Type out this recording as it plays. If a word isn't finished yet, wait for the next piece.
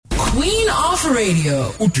Queen of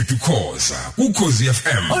Radio. Ududukoza ukhozi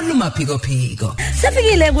FM. Oluma phiko.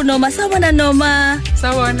 Safikile kuNoma, sawona Noma.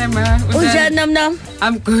 Sawona ma. Unjani Noma?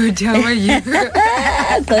 I'm good. How are you?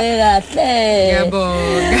 Kahle.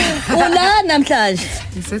 Ngiyabonga. Ula namhlanje.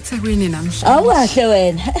 NgiseThekwini namhlanje. Awukahle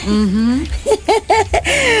wena.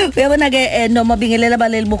 Uyabona ke Noma bingelela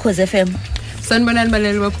abaleli bokhozi FM. Sanibonani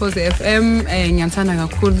baleli bokhozi FM. Ngiyathanda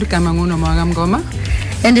kakhulu igama nguNorma kaMngoma.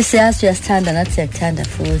 And siyazi uyasithanda nathi siyakuthanda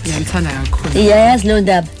futhi. Ngiyathanda kakhulu. Iyayazi lo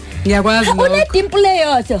ndaba. Ngiyakwazi lokho. Unedimple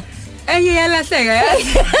yotho. Engiyalahleka yazi.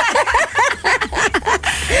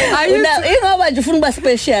 Ingoba nje ufuna ukuba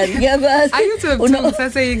special. Ngiyakwazi. I used to have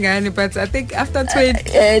saseyingane but I think after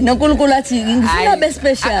 20 noNkulunkulu athi ngifuna be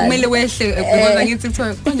special. Kumele wehle because ngithi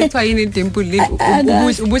kuthiwa yini idimple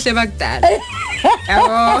ubuhle bakudala.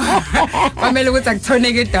 Yabo. Kwamele ukuthi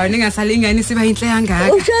akuthoneke down ingasali ingane siba inhle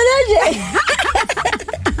kangaka. Ushona nje.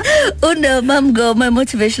 Unorma Mngoma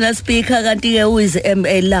motivational speaker kanti ke uyiz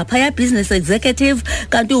lapha ya business executive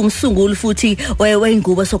kanti umsunguli futhi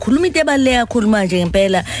weingubo sokhuluma into ebaleka kakhulu manje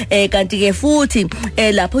ngempela kanti ke futhi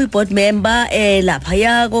lapho uboard member lapha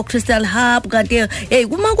ya ko Crystal Hub kanti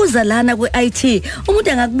kuma kuzalana kweIT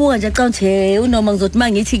umuntu angakubuka nje aca nje uNorma ngizothi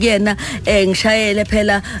mangithi kuyena ngishayele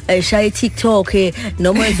phela shaya TikTok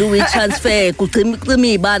noma wenza transfer kucima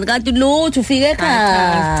ibani kanti lutho ufike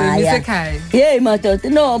ekhaya hey madoda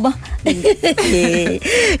Noma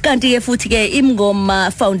kanti ke futhi ke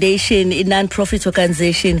Mngoma Foundation i non-profit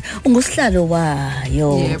organization ungusihlalo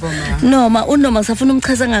wayo. Yebo ma. Noma uNorma ngisafuna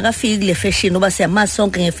umchaza ngakafiki kule fashion oba siyamazi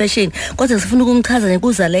sonke ngefashion kodwa sifuna ukumchaza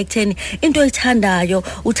ngekuzala ekutheni into oyithandayo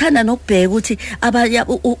uthanda nokubheka ukuthi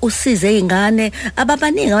usize izingane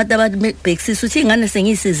ababaningi abantu ababhekisisa ukuthi izingane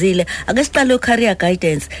sengiyisizile ake siqale career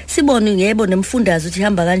guidance sibone yebo nemfundazo ukuthi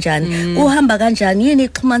ihamba kanjani kuhamba kanjani yini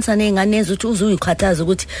ixhumanisa nezingane ezo ukuthi uzuyikhathaza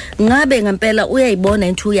ukuthi ngabe ngempela uyayibona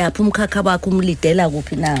into uyaphi umkhakha wakho umlidela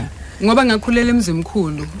kuphi na ngoba ngakhulela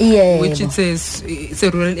emzimkhulu which it says it's a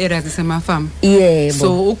rural areas esemafama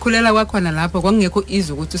so ukhulela kwakhona lapho kwangekho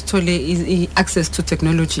easy ukuthi sithole access to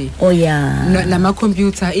technology nama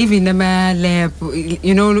computer even nama lab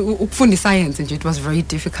you know ukufunda science nje it was very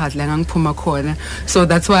difficult la ngiphuma khona so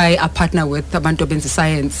that's why I partner with abantu benza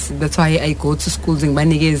science that's why I go to schools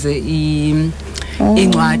ngibanikeze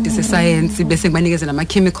incwadi se-science bese ngibanikeze nama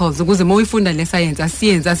chemicals ukuze mawuyifunda le science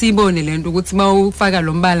asiyibone lento ukuthi mawufaka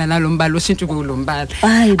lo mbala nalombala ushintshe kulombala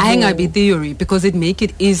ayingabi theory because it make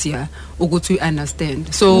it easier ukuthi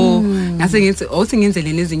understand so ngase ngithi awuthi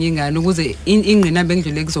ngenzele nezinye ingane ukuze ingqina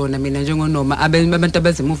bengidlule kuzona mina njengoNorma abantu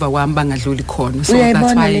abazimuva kwami bangadluli khona so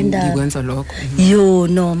that's why ngikwenza lokho yo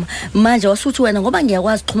Norma manje wasuthi wena ngoba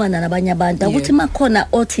ngiyakwazi ukuxhumana nabanye abantu ukuthi makhona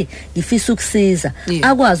othi ngifisa ukusiza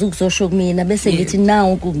akwazi ukuzosho kumina bese ngithi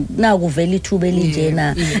nawu kuvela ithuba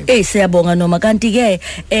elinjena siyabonga Norma kanti ke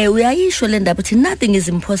uyayisho le ndaba ukuthi nothing is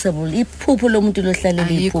impossible iphupho lomuntu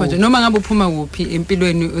lohlalela iphupho noma ngabe uphuma kuphi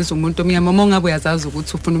empilweni ezomuntu omnyama ngabe uyazazi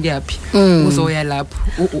ukuthi ufuna ukuyapi uzoya lapho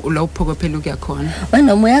la uphokophela ukuyakhona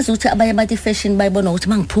wena uyazi ukuthi abanye bathi fashion bayibona ukuthi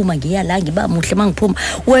mangiphuma ngiya la ngiba muhle mangiphuma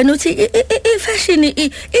wena uthi fashion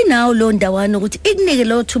inawo lo ndawana ukuthi ikunike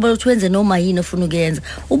lo thuba ukuthi wenze noma yini ofuna ukuyenza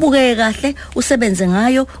ubukeke kahle usebenze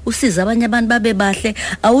ngayo usiza abanye abantu babe bahle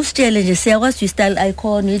awusitshele nje siyakwazi style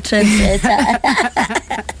icon i-trendsetter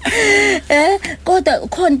kodwa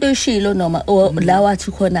khona into eshilo Noma la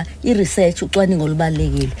wathi khona i-research ucwaningo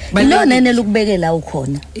olubalekile lona nene lokubeke la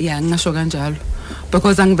ukhona ngingasho kanjalo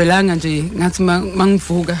because angivelanga nje ngathi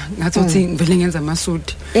mangivuka ngathi uthi ngivele ngenza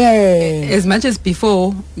amasudi as much as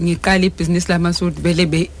before ngiqala ibusiness lamasudi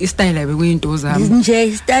vele istyle bekuyinto zami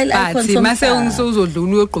nje style icon but mase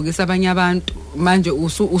ungisuzodlula uyogqokisa abanye abantu manje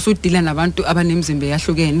usudila nabantu abanemizimba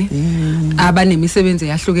yahlukene abanemisebenzi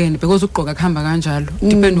yahlukene because ugqoka kuhamba kanjalo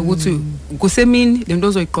depend ukuthi kusemini lento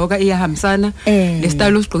ozoyigqoka iyahambisana le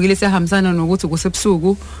style osigqokile siyahambisana nokuthi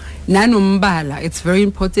kusebusuku nanombala it's very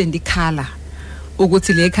important icolor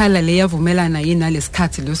ukuthi le color le yavumelana yini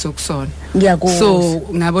nalesikhathi lesokusona so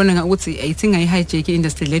ngabona ukuthi I think I hijack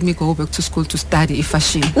industry let me go back to school to study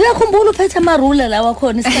fashion uyakhumbula uphethe ama ruler lawa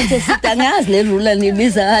khona isikhathi eside ngazi le ruler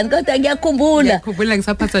nibiza ngani kodwa ngiyakhumbula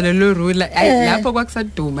ngisaphatha le ruler lapho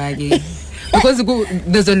kwakusaduma ke because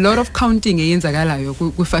there's a lot of counting eyenzakalayo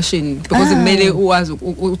ku fashion because kumele uwazi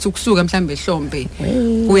ukuthi ukusuka mhlambe ehlombe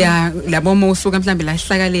kuya labo mosuka mhlambe la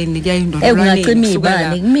ihlakaleni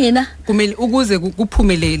kuyayindondolwane kumina kumele ukuze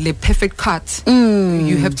kuphumele le perfect cut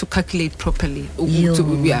you have to calculate properly ukuthi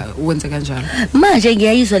wenza kanjalo manje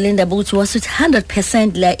ngiyayizwa le ndaba ukuthi wasuthi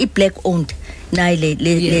 100% la i black owned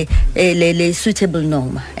nayi le suitable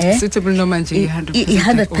Norma suitable Norma nje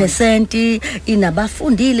 100%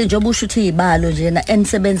 inabafundile njengoba usho ukuthi izibalo njena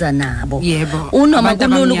enisebenza nabo yebo uNorma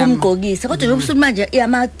kulula ukumgqokisa kodwa njengoba usuthi manje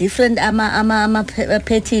ama different ama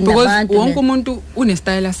pattern abantu wonke umuntu une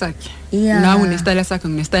style sakhe nawe une style sakhe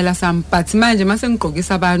ngine style sami but manje mase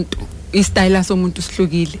ngigqokisa abantu istyle somuntu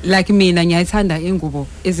sihlukile like mina ngiyayithanda ingubo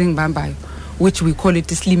ezingibambayo which we call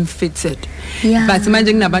it slim fitted but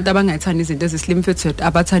manje kunabantu abangayithanda izinto slim fitted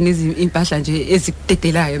abathanda impahla nje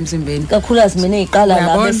ezikudedelayo emzimbeni kakhulukazi mina eziqala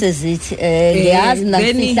la bese zithi ngiyazi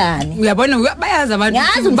nakufihlane uyabona bayazi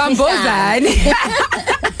abantu bambozani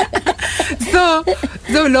so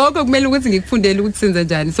lokho kumele ukuthi ngikufundele ukuthi senza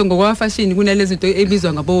njani so ngokwa fashion kunalezi zinto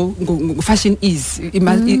ebizwa ngabo fashion is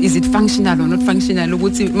it functional or not functional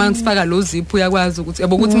ukuthi mangisifaka lo zip uyakwazi ukuthi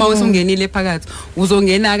yabo ukuthi mawusungenile phakathi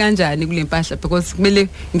uzongena kanjani kule mpahla because kumele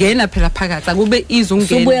ngena phela phakathi akube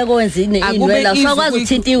izungena ubuye kwenza inwela usakwazi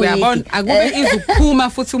ukuthinta iwiki uyabona akube izuphuma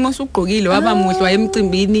futhi uma usugqokile waba muhle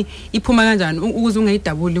wayemcimbini iphuma kanjani ukuze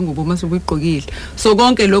ungayidabuli ingubo uma usugqokile so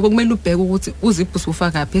konke lokho kumele ubheke ukuthi uziphu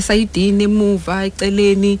usufaka phi esayidini emuva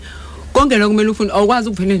eceleni konke lokho kumele ufune awukwazi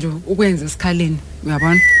ukuvele nje ukwenza isikhaleni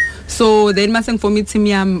uyabona so then mase ngifoma i-team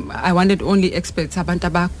yami I wanted only experts abantu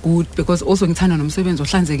aba good because also ngithanda nomsebenzi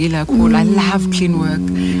ohlanzekile kakhulu I love clean work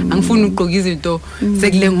angifuni ukugqoka izinto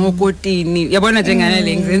sekule ngokotini uyabona njengana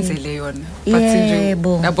le ngizenzele yona but nje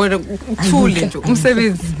yabona ukuthule nje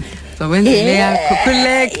umsebenzi sowenza yakho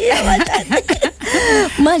khuleka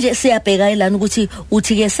manje siyabheka ilana ukuthi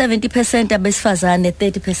uthi ke 70% abesifazane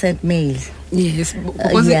 30% males yes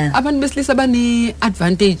because abantu besilisa bani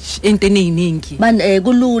advantage entweni eziningi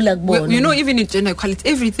kulula kubona you know even in gender equality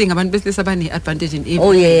everything abantu besilisa bani advantage in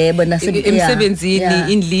bona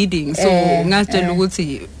emsebenzini in leading so ngatshela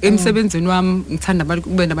ukuthi emsebenzini wami ngithanda abantu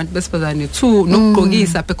kube nabantu besifazane too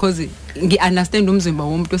nokugqokisa because ngi-understand umzimba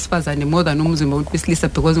womuntu wesifazane more than umzimba womuntu wesilisa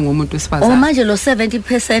because ngomuntu wesifazane manje lo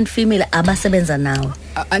 70% female abasebenza nawe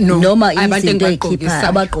noma izinto ezikhipha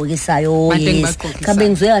abagqokisayo yes kabe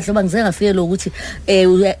ngizwe kahle ngoba ngize ngafike ukuthi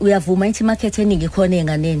uyavuma ithi market eningi khona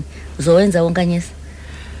enganeni uzowenza wonkanyesa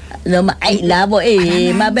noma labo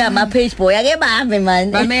mabe ama page boy ake bahambe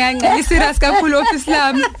manje bameyancela serious kakhulu office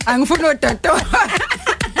lami angifuni ododo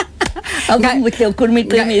akubuhle ukukhuluma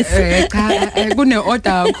iqiniso cha kune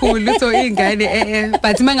order kakhulu so ingane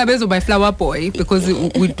but mangabe ezoba flower boy because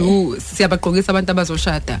we do siyabagqokisa abantu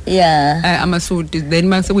abazoshada amasuit then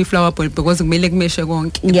mase kuyi flower boy because kumele kumeshe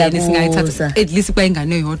konke then singayithatha at least kwa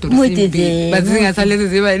ingane eyodwa simbi but singathalezi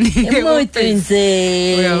ziba nike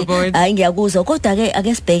hayi ngiyakuzwa kodwa ke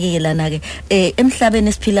ake sibheke lana ke emhlabeni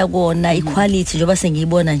esiphila kuona equality njoba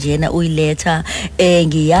sengiyibona njena uyiletha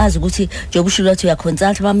ngiyazi ukuthi njoba ushilo uya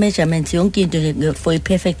consult ba measurement yonke into for a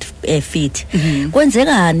perfect fit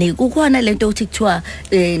kwenzekani kukhona lento uthi kuthiwa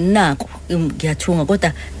nako ngiyathunga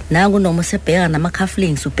kodwa nangu noma sebheka nama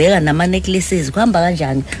cufflinks ubheka nama necklaces kuhamba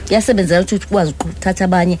kanjani kuyasebenzela ukuthi ukwazi ukuthatha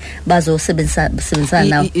abanye bazosebenzisana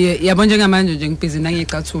nawo yabo njengamanje nje ngibhizi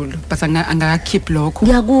nangicathulo but angakakeep lokho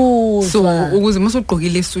ngiyakuzwa so ukuze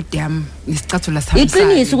masugqokile isuit yami nesicathulo sami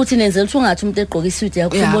iqiniso ukuthi nenzela ukuthi ungathi umuntu egqoka isuit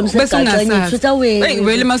yakho ubona usegaqanye ukuthi awe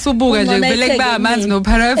vele masubuka nje vele kuba amanzi no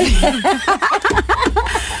paraffin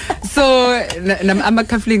so ama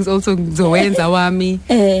cufflinks also ngizowenza wami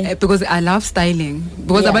because I love styling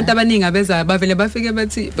because abantu abaningi abeza bavele bafike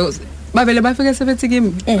bathi bavele bafike sebethi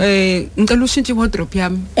kimi ngicela ushintshe wardrobe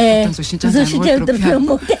yami kodwa ngizoshintsha wardrobe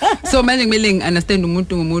yami so manje kumele ngiunderstand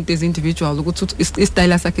umuntu ngomuntu as individual ukuthi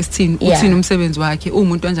istyle sakhe sithini uthini umsebenzi wakhe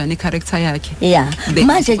umuntu kanjani icharacter yakhe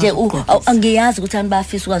manje nje angiyazi ukuthi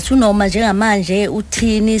anibafisa ukwazi unoma njengamanje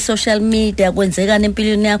uthini social media kwenzekana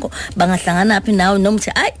empilweni yakho bangahlangana phi nawe noma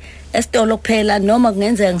uthi ay esitolo kuphela noma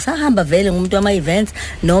kungenzeka ngisahamba vele ngumuntu wama events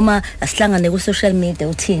noma asihlangane ku social media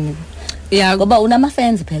uthini ngoba unama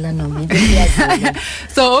fans phela noma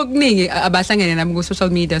so okuningi abahlangene nami ku social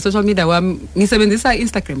media wami ngisebenzisa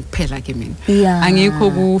Instagram kuphela ke mina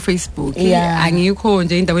angikho ku Facebook angikho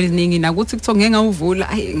nje indawo eziningi nakuthi TikTok ngeke ngawuvula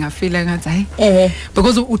ayi ngafila ngathi hayi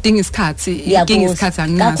because udinga isikhathi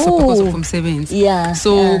anginaso because of umsebenzi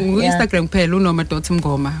so ku Instagram kuphela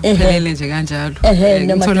uNorma.Mngoma kuphelele nje kanjalo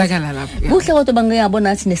ngitholakala lapho kuhle kodwa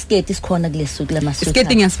bangiyabona athi neskate isikhona kulesuku lamasuku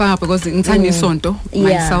skate ngiyasifaka because ngithanda isonto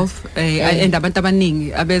myself and abantu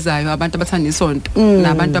abaningi abezayo abantu abathanda isonto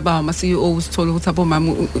nabantu abama CEO usithola ukuthi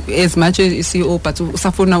abomama as much as CEO but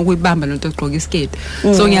usafuna ukuyibamba lento egqoka iskate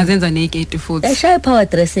so ngiyazenza nekate futhi eshaya power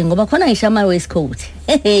dressing ngoba khona ngisha ama waistcoat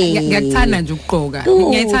Ngiyakuthanda nje ukugqoka.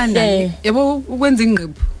 Ngiyayithanda. Yabo ukwenza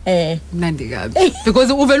ingqephu. Mnandi kabi.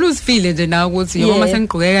 Because uvela uzifile nje nawe ukuthi yebo mase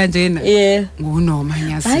ngigqoke kanjena. NguNorma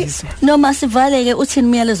ngiyasizwa. Noma sivaleke uthini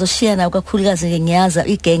umyalezo oshiya nawo kakhulukazi ke ngiyaza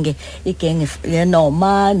igenge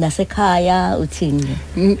yeNorma nasekhaya uthini?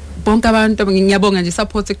 Bonke abantu ngiyabonga nje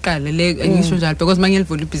support eqale le ngisho njalo because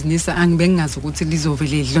mangiyelivula ibhizinisi angibe ngingazi ukuthi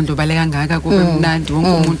lizovele lidlondobale kangaka kube mnandi wonke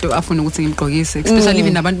umuntu afuna ukuthi ngigqokise especially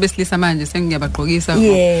even abantu besilisa manje sengiyabagqokisa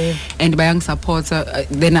and bayangisupport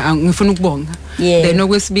then ngifuna ukubonga then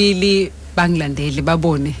okwesibili bangilandele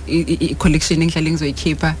babone i-collection engihlale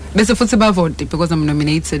ngizoyikhipha bese futhi bavote because I'm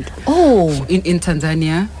nominated in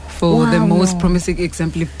Tanzania for the most promising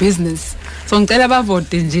example business. So ngicela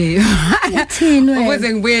bavote nje.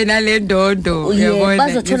 Ukuze ngibuye nale ndondo uyabona.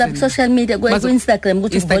 Bazothola ku social media ku Instagram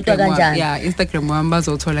ukuthi uvotwa kanjani. Yeah, Instagram wami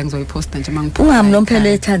bazothola ngizoyiposta nje mangiphuma. Ungami nomphelo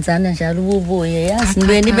eTanzania njalo ubuye yazi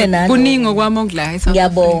nibeni ibe nani. Kuningi okwami okulayo.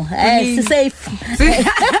 Ngiyabonga. Si safe.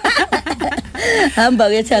 Hamba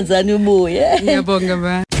ke Tanzania ubuye. Ngiyabonga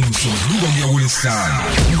ba.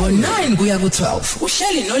 Ngo 9 kuya ku 12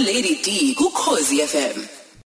 uhleli no Lady D ku Khosi FM.